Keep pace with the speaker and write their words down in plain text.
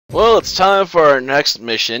Well, it's time for our next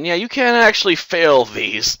mission. Yeah, you can actually fail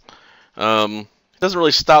these. It doesn't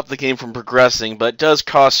really stop the game from progressing, but it does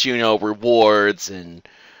cost you, rewards and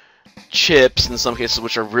chips in some cases,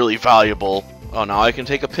 which are really valuable. Oh, now I can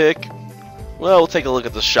take a pick? Well, we'll take a look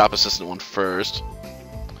at the shop assistant one first.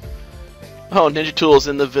 Oh, Ninja Tools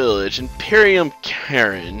in the village. Imperium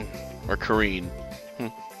Karen. Or Kareen.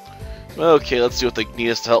 Okay, let's see what they need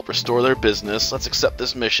us to help restore their business. Let's accept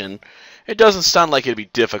this mission. It doesn't sound like it'd be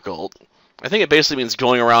difficult. I think it basically means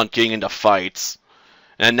going around getting into fights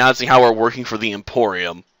and announcing how we're working for the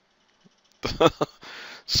Emporium.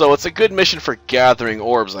 So it's a good mission for gathering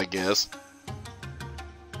orbs, I guess.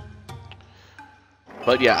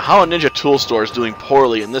 But yeah, how a Ninja Tool store is doing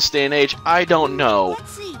poorly in this day and age, I don't know.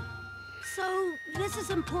 Let's see. So, this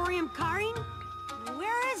is Emporium Karin?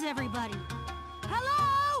 Where is everybody?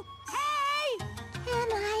 Hello? Hey! Can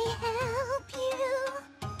I help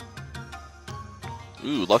you?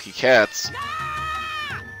 Ooh, lucky cats.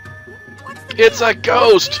 Ah! It's a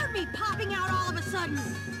ghost! Me popping out all of a sudden.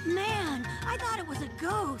 Man, I thought it was a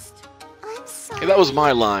ghost. I'm sorry. Hey, that was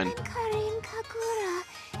my line. I'm Karin Kakura,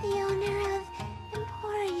 the owner of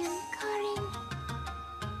Emporium Karin.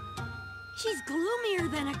 She's gloomier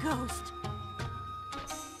than a ghost.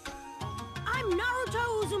 I'm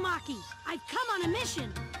Naruto Uzumaki. I've come on a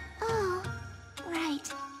mission. Oh,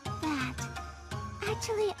 right. That.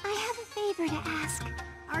 Actually, I have a favor to ask.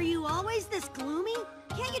 Are you always this gloomy?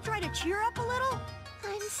 Can't you try to cheer up a little?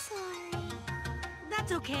 I'm sorry.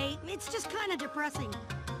 That's okay. It's just kind of depressing.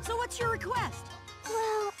 So what's your request?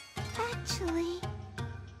 Well, actually,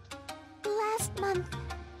 last month,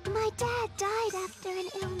 my dad died after an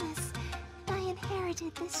illness, and I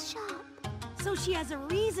inherited this shop. So she has a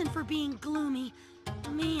reason for being gloomy.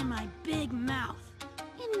 Me and my big mouth.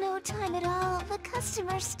 In no time at all, the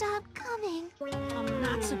customers stopped coming. I'm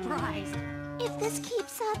not surprised. If this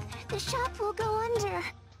keeps up, the shop will go under.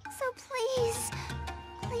 So please,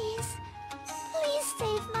 please, please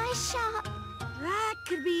save my shop. That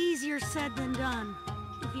could be easier said than done.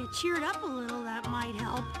 If you cheered up a little, that might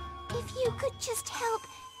help. If you could just help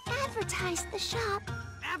advertise the shop.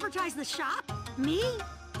 Advertise the shop? Me?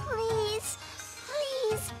 Please,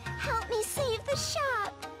 please, help me save the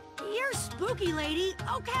shop. You're spooky, lady.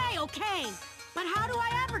 Okay, okay. But how do I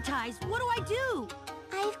advertise? What do I do?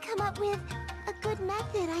 I've come up with a good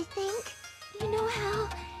method, I think. You know how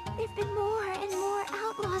there've been more and more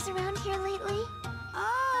outlaws around here lately?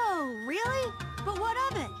 Oh, really? But what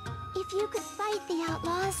of it? If you could fight the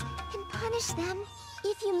outlaws and punish them,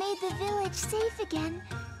 if you made the village safe again,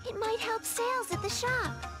 it might help sales at the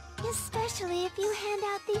shop. Especially if you hand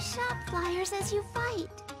out these shop flyers as you fight.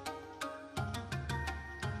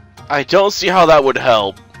 I don't see how that would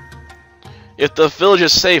help. If the village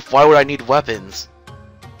is safe, why would I need weapons?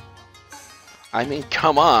 I mean,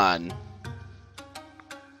 come on.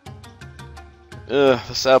 The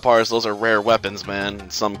sad part is those are rare weapons, man, in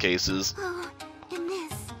some cases. Oh, and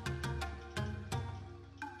this.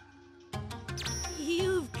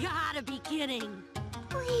 You've gotta be kidding.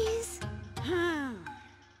 Please.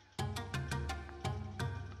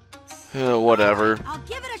 Whatever. I'll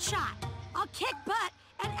give it a shot. I'll kick butt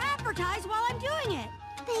and advertise while I'm doing it.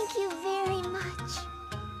 Thank you very much.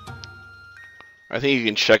 I think you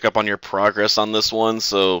can check up on your progress on this one,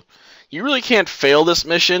 so you really can't fail this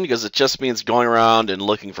mission because it just means going around and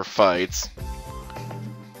looking for fights.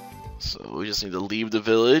 So we just need to leave the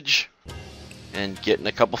village and get in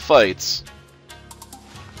a couple fights.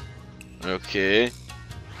 Okay.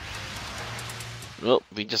 Well,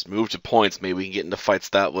 if we just move to points, maybe we can get into fights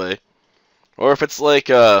that way. Or if it's like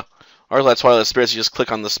Arclight Twilight Spirits, you just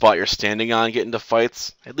click on the spot you're standing on and get into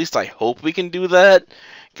fights. At least I hope we can do that,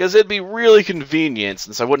 because it'd be really convenient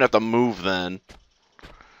since I wouldn't have to move then.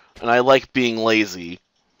 And I like being lazy.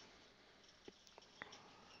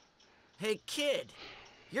 Hey kid,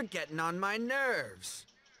 you're getting on my nerves.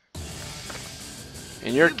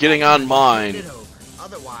 And you're getting on mine. Get it over.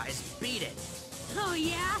 Otherwise, beat it. Oh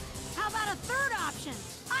yeah? How about a third option?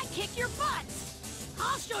 I kick your butts.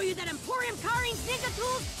 I'll show you that Emporium Karin's ninja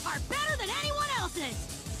tools are better than anyone else's.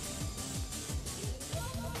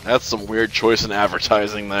 That's some weird choice in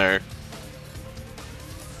advertising there.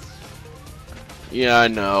 Yeah, I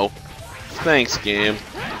know. Thanks, game.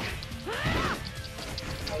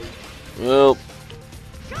 Well.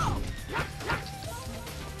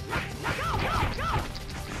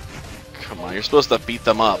 Come on, you're supposed to beat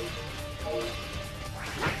them up.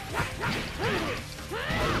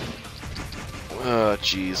 Oh,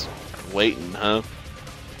 jeez. Waiting, huh?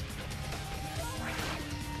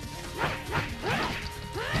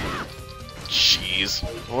 Jeez.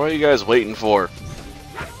 What are you guys waiting for?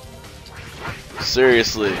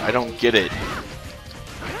 Seriously, I don't get it.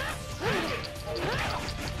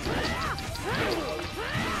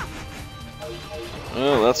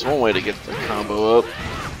 Well, that's one way to get the combo up.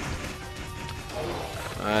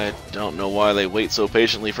 I don't know why they wait so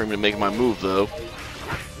patiently for me to make my move, though.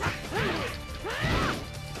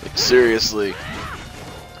 Like, seriously.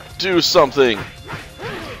 Do something!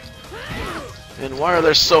 And why are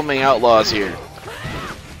there so many outlaws here?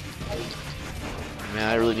 Man,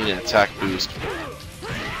 I really need an attack boost.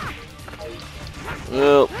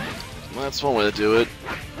 Well, that's one way to do it.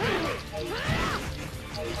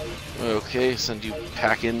 Okay, send you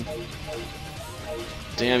packing.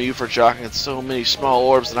 Damn you for jocking at so many small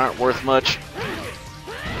orbs that aren't worth much.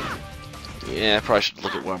 Yeah, I probably should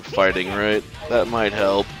look at what I'm fighting, right? That might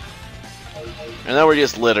help. And then we're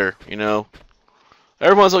just litter, you know?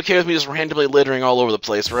 Everyone's okay with me just randomly littering all over the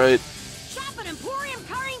place, right? Shop at Emporium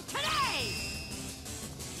Carring today!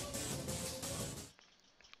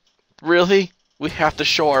 Really? We have to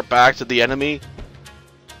show our back to the enemy?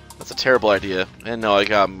 That's a terrible idea. And no, I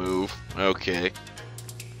gotta move. Okay.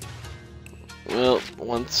 Well,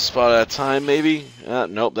 one spot at a time, maybe?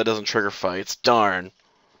 Nope, that doesn't trigger fights. Darn.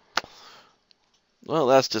 Well,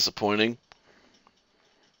 that's disappointing.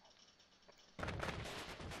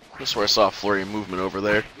 I swear I saw a flurry of movement over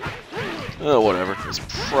there. Oh, whatever. It's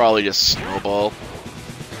probably just Snowball.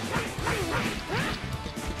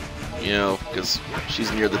 You know, because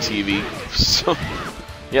she's near the TV. So,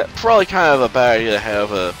 yeah, probably kind of a bad idea to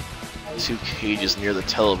have two cages near the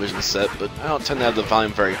television set, but I don't tend to have the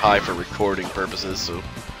volume very high for recording purposes, so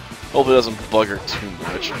hopefully it doesn't bug her too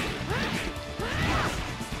much.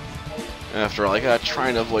 After all, I gotta try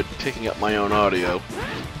and avoid picking up my own audio.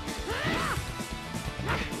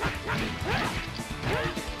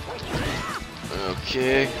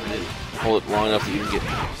 Okay, I didn't hold it long enough to even get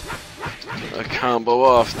a combo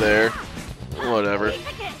off there. Whatever.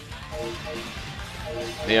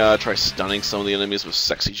 Yeah, I'll try stunning some of the enemies with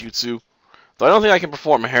sexy jutsu. Though I don't think I can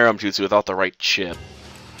perform harem jutsu without the right chip.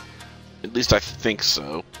 At least I think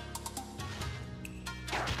so.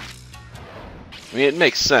 I mean, it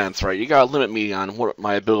makes sense, right? You gotta limit me on what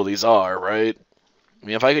my abilities are, right? I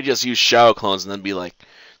mean, if I could just use Shadow Clones and then be like,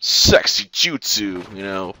 sexy jutsu, you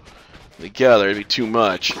know, together, it'd be too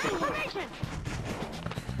much.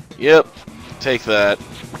 Yep, take that.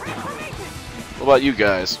 What about you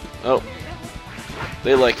guys? Oh,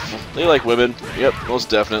 they like women. Yep, most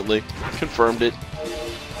definitely. Confirmed it.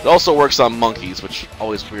 It also works on monkeys, which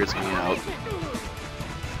always weirds me out.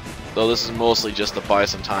 Though this is mostly just to buy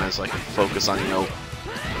some time so I can focus on, you know,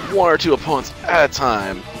 one or two opponents at a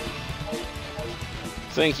time.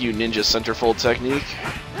 Thank you, Ninja Centerfold technique.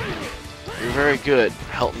 You're very good.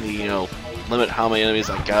 Help me, you know, limit how many enemies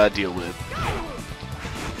I gotta deal with.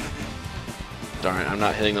 Darn it, I'm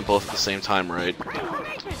not hitting them both at the same time, right?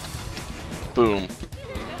 Boom.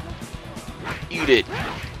 Eat it.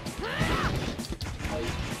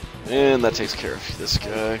 And that takes care of this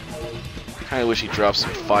guy. Kinda wish he dropped some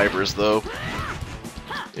fibers, though.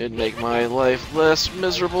 It'd make my life less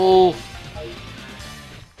miserable.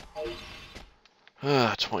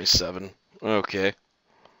 27. Okay.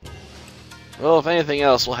 Well, if anything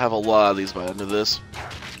else, we'll have a lot of these by the end of this.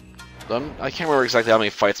 I can't remember exactly how many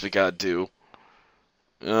fights we gotta do.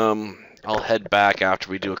 I'll head back after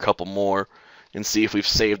we do a couple more and see if we've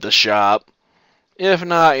saved the shop. If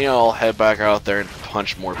not, you know, I'll head back out there and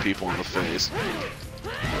punch more people in the face.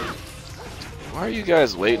 What are you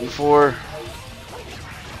guys waiting for?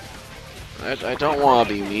 I don't want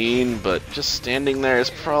to be mean, but just standing there is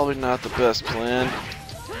probably not the best plan.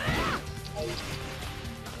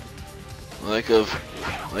 Like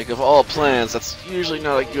of all plans, that's usually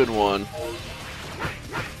not a good one.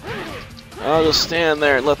 I'll just stand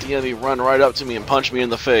there and let the enemy run right up to me and punch me in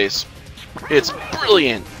the face. It's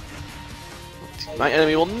brilliant! My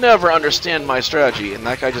enemy will never understand my strategy, and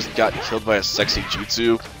that guy just got killed by a sexy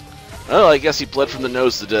jutsu. Oh, I guess he bled from the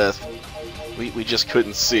nose to death. We just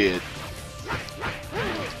couldn't see it.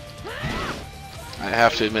 I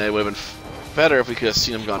have to admit, it would have been better if we could have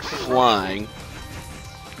seen him gone flying.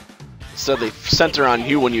 Instead, they center on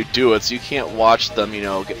you when you do it, so you can't watch them, you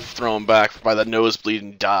know, get thrown back by the nosebleed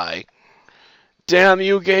and die. Damn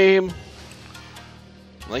you, game!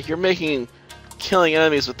 Like, you're making killing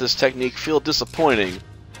enemies with this technique feel disappointing.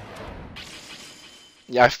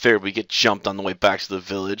 Yeah, I figured we'd get jumped on the way back to the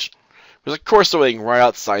village. Because of course they're waiting right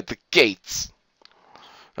outside the gates.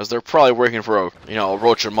 As they're probably working for a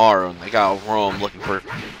Orochimaru, and they gotta roam looking for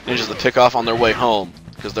ninjas to pick off on their way home.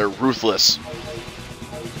 Because they're ruthless.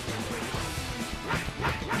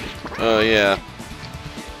 Oh yeah.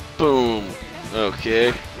 Boom.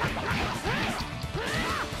 Okay.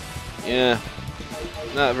 Yeah.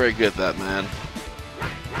 Not very good at that, man.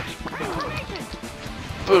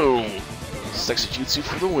 Boom! Sexy jutsu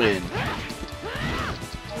for the win.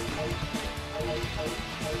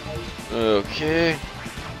 Okay.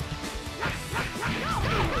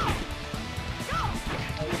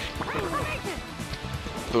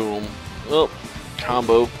 Boom. Oh,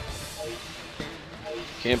 combo.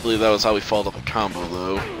 Can't believe that was how we followed up a combo,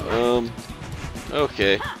 though.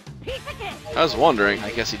 Okay. I was wondering.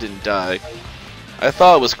 I guess he didn't die. I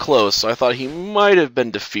thought it was close, so I thought he might have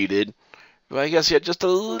been defeated. But I guess he had just a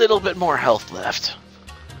little bit more health left.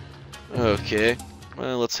 Okay.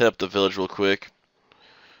 Well, let's head up the village real quick.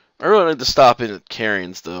 I really need to stop in at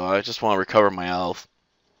Carrion's, though. I just want to recover my health.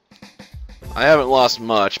 I haven't lost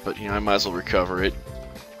much, but, you know, I might as well recover it.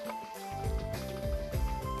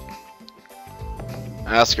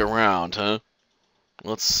 Ask around, huh?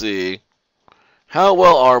 Let's see. How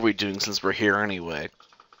well are we doing since we're here anyway?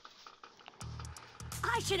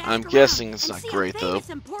 I'm guessing it's not great, though.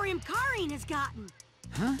 Emporium Karin has gotten.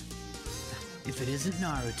 Huh? If it isn't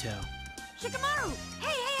Naruto. Shikamaru!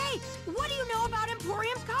 Hey! What do you know about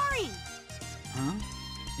Emporium Karin? Huh?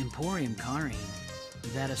 Emporium Karin?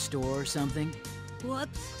 Is that a store or something?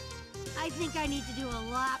 Whoops. I think I need to do a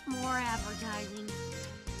lot more advertising.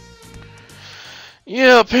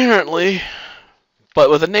 Yeah, apparently. But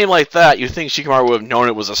with a name like that, you'd think Shikamaru would have known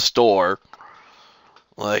it was a store.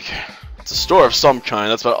 Like, it's a store of some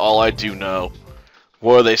kind, that's about all I do know.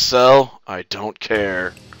 What do they sell? I don't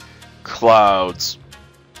care. Clouds.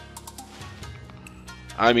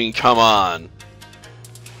 I mean, come on.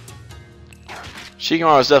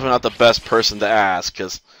 Shikamaru is definitely not the best person to ask,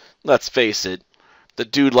 because, let's face it, the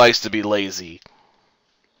dude likes to be lazy.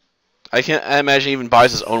 I can't imagine he even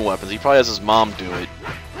buys his own weapons. He probably has his mom do it.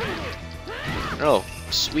 Oh,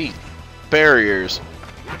 sweet. Barriers.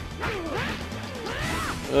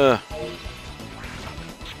 Well,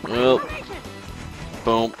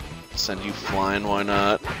 boom. Send you flying, why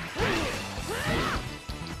not?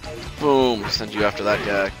 Boom, send you after that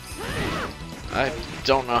guy. I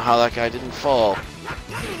don't know how that guy didn't fall.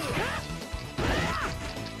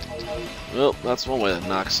 Well, that's one way to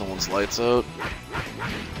knock someone's lights out.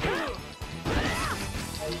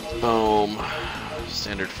 Boom.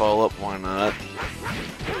 Standard follow-up, why not?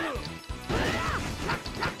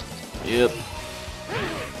 Yep.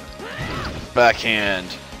 Backhand.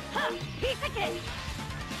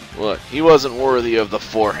 What? He wasn't worthy of the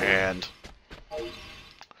forehand.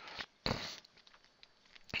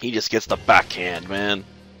 He just gets the backhand, man.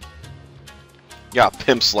 Yeah,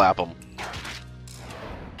 pimp slap him.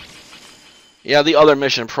 Yeah, the other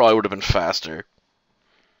mission probably would have been faster.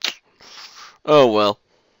 Oh well.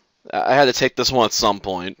 I had to take this one at some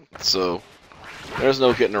point, so there's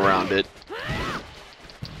no getting around it.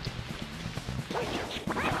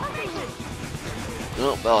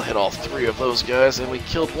 Well, that'll hit all three of those guys, and we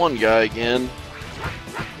killed one guy again.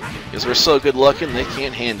 Because we're so good looking, they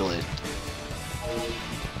can't handle it.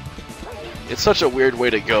 It's such a weird way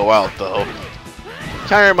to go out, though.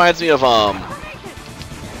 Kinda reminds me of,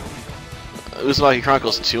 Uzumaki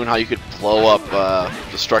Chronicles 2 and how you could blow up,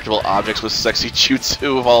 destructible objects with sexy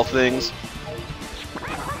jutsu, of all things.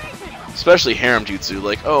 Especially harem jutsu,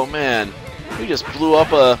 like, oh man, we just blew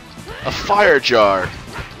up a fire jar.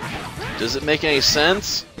 Does it make any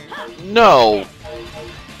sense? No!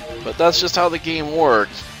 But that's just how the game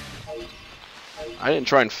worked. I didn't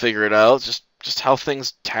try and figure it out, it's just how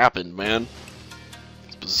things happened, man.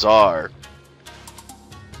 It's bizarre.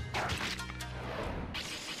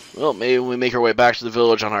 Well, maybe when we make our way back to the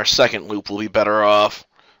village on our second loop, we'll be better off.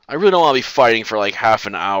 I really don't want to be fighting for like half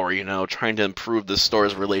an hour, you know, trying to improve this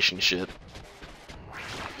store's relationship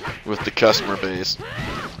with the customer base.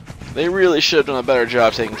 They really should have done a better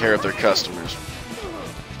job taking care of their customers.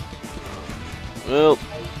 Well,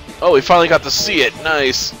 oh, we finally got to see it.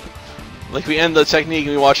 Nice. Like, we end the technique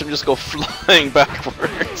and we watch him just go flying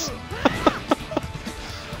backwards.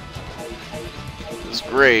 It's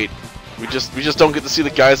great. We just don't get to see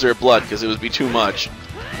the geyser of blood because it would be too much.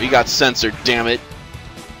 We got censored, damn it.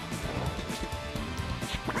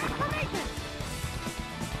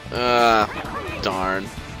 Darn.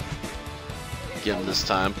 Get him this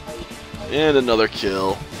time. And another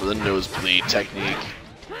kill for the nosebleed technique.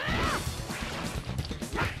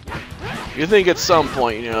 You think at some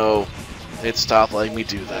point, you know, they'd stop letting me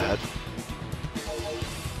do that.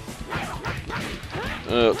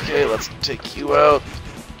 Okay, let's take you out.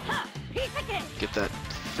 Get that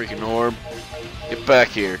freaking orb. Get back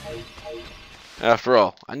here. After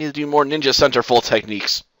all, I need to do more ninja centerfold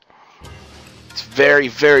techniques. It's very,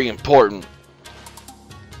 very important.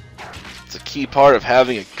 It's a key part of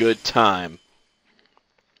having a good time.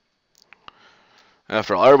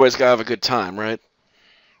 After all, everybody's gotta have a good time, right?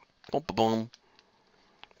 Boom, boom, boom.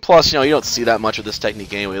 Plus, you don't see that much of this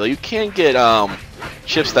technique anyway. Like, you can get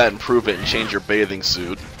chips that improve it and change your bathing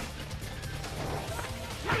suit.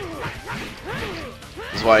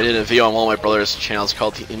 That's why I did a video on one of my brother's channels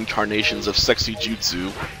called The Incarnations of Sexy Jutsu.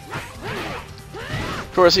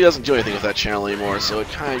 Of course, he doesn't do anything with that channel anymore, so it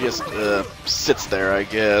kind of just sits there, I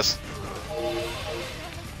guess.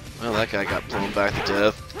 Well, that guy got blown back to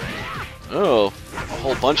death. Oh, a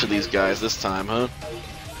whole bunch of these guys this time, huh?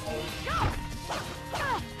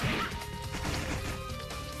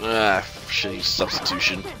 Ah, shitty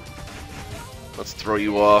substitution. Let's throw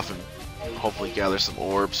you off and hopefully gather some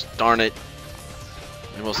orbs. Darn it.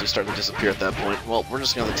 They're mostly starting to disappear at that point. Well, we're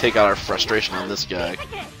just going to take out our frustration on this guy.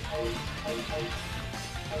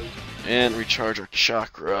 And recharge our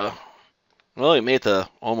chakra. Well, we made the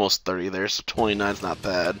almost 30 there, so 29's not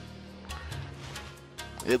bad.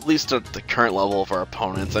 At least at the current level of our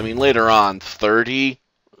opponents. I mean, later on, 30?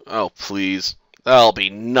 Oh, please. That'll be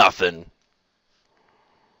nothing.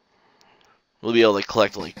 We'll be able to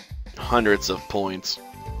collect, like, hundreds of points.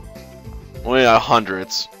 Well, not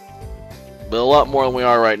hundreds. But a lot more than we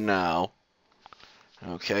are right now.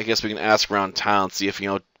 Okay, I guess we can ask around town, see if,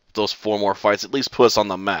 those 4 more fights at least put us on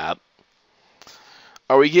the map.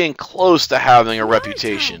 Are we getting close to having a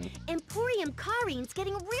reputation? Emporium Karine's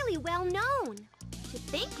getting really well known. To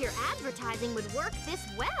think your advertising would work this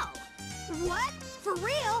well. What? For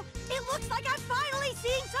real? It looks like I'm finally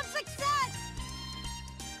seeing some success!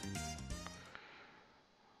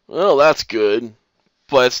 Well, that's good.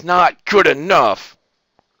 But it's not good enough.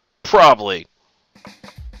 Probably.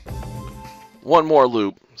 One more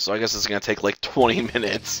loop, so I guess it's going to take like 20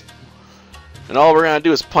 minutes. And all we're going to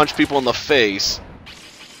do is punch people in the face.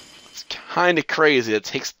 It's kind of crazy it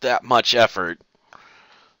takes that much effort.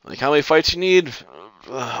 Like, how many fights you need?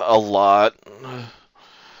 A lot.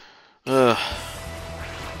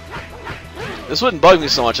 This wouldn't bug me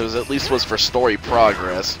so much as it at least was for story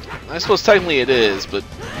progress. I suppose technically it is, but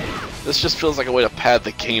this just feels like a way to pad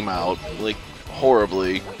the game out, like,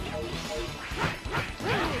 horribly.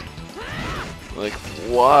 Like,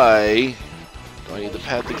 why do I need to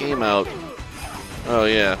pad the game out? Oh,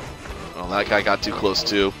 yeah. Well, that guy got too close,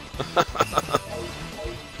 too.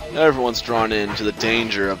 Everyone's drawn into the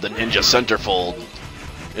danger of the ninja centerfold.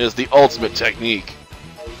 It is the ultimate technique.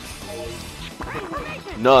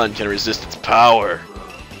 None can resist its power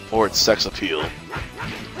or its sex appeal.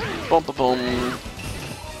 Boom, boom, boom.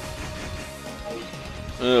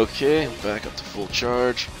 Okay, back up to full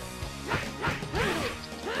charge.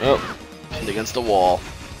 Oh, pinned against the wall.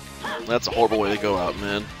 That's a horrible way to go out,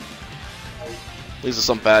 man. These are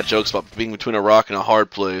some bad jokes about being between a rock and a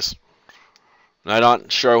hard place. And I'm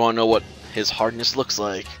not sure I want to know what his hardness looks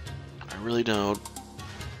like. I really don't.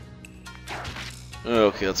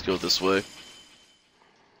 Okay, let's go this way.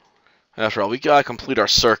 After all, we gotta complete our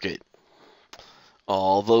circuit.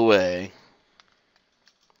 All the way.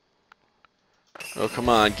 Oh, come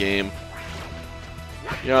on, game.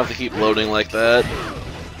 You don't have to keep loading like that.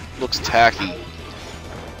 Looks tacky.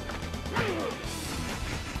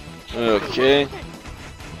 Okay.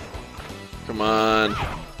 Come on.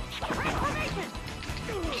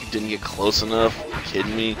 You didn't get close enough? Are you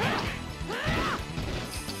kidding me?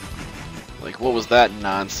 Like, what was that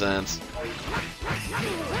nonsense?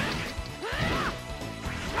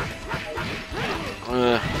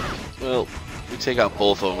 Well, we take out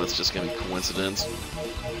both of them, it's just gonna be coincidence.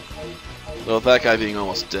 Well, with that guy being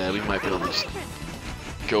almost dead, we might be able to just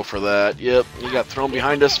go for that. Yep, he got thrown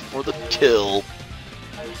behind us for the kill.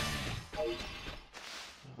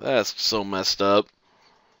 That's so messed up.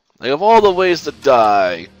 Like, of all the ways to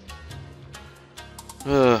die...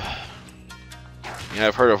 Yeah,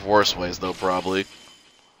 I've heard of worse ways, though, probably.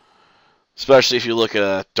 Especially if you look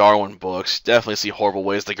at Darwin books. Definitely see horrible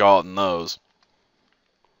ways to go out in those.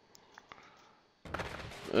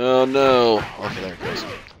 Oh, no. Okay, there it goes.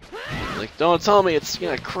 Like, don't tell me it's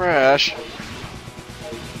gonna crash.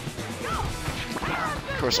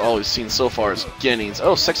 Of course, all we've seen so far is beginnings.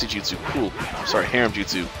 Oh, sexy jutsu. Cool. I'm sorry, harem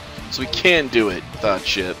jutsu. So we can do it without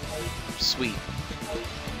shit. Sweet.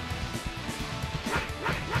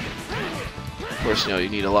 Of course, you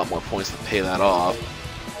need a lot more points to pay that off.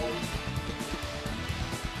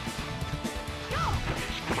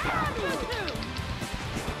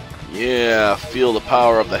 Yeah, feel the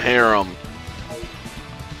power of the harem.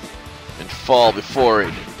 And fall before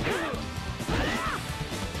it.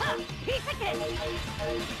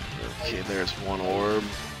 Okay, there's one orb.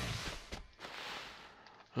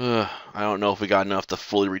 I don't know if we got enough to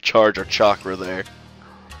fully recharge our chakra there.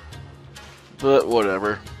 But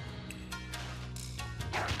whatever.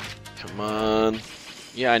 Come on.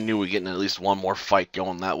 Yeah, I knew we'd get at least one more fight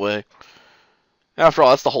going that way. After all,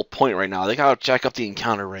 that's the whole point right now. They gotta jack up the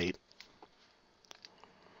encounter rate.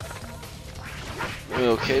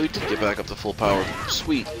 Okay, we did get back up to full power.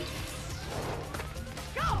 Sweet.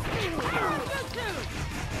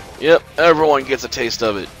 Yep, everyone gets a taste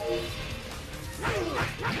of it.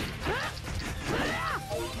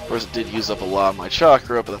 Of course, it did use up a lot of my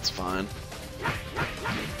chakra, but that's fine.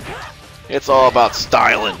 It's all about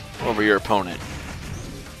styling over your opponent.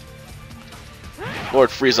 Lord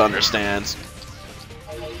Frieza understands.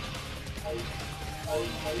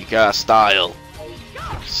 You gotta style.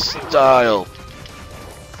 Style.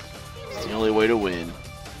 It's the only way to win.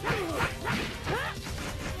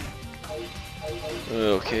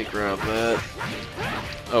 Okay, grab that.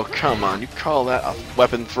 Oh, come on. You call that a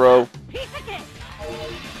weapon throw?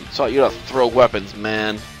 Taught you to throw weapons,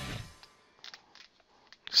 man.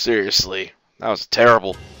 Seriously. That was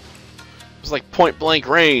terrible. It was like point blank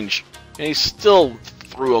range. And he still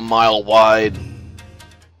threw a mile wide.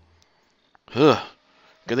 Ugh.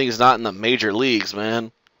 Good thing he's not in the major leagues,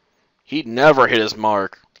 man. He'd never hit his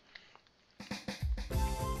mark.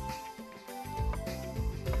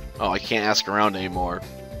 Oh, I can't ask around anymore.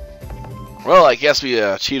 Well, I guess we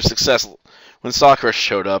achieved success when Sakura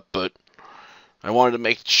showed up, but I wanted to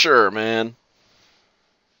make sure, man.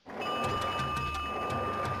 How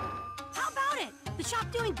about it? The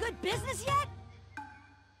shop doing good business yet?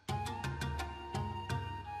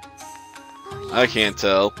 Oh, yes. I can't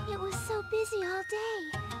tell. It was so busy all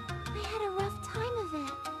day. I had a rough time of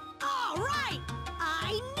it. All right!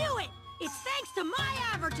 I knew it! It's thanks to my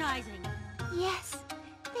advertising! Yes,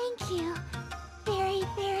 thank you. Very,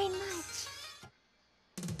 very much.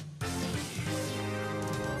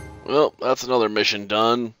 Well, that's another mission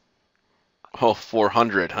done. Oh,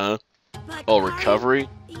 400, huh? But Oh, Karin, recovery?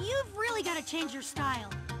 You've really got to change your style.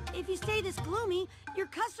 If you stay this gloomy, your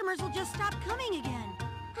customers will just stop coming again.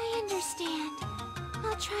 I understand.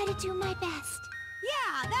 I'll try to do my best.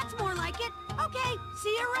 Yeah, that's more like it. Okay,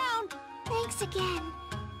 see you around. Thanks again.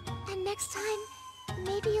 And next time,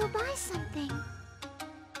 maybe you'll buy something.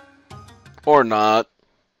 Or not.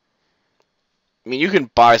 I mean, you can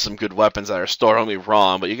buy some good weapons at our store, don't get me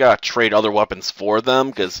wrong, but you gotta trade other weapons for them,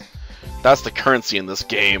 because that's the currency in this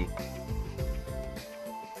game.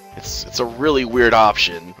 It's a really weird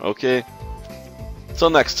option, okay? Till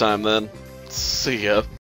next time, then. See ya.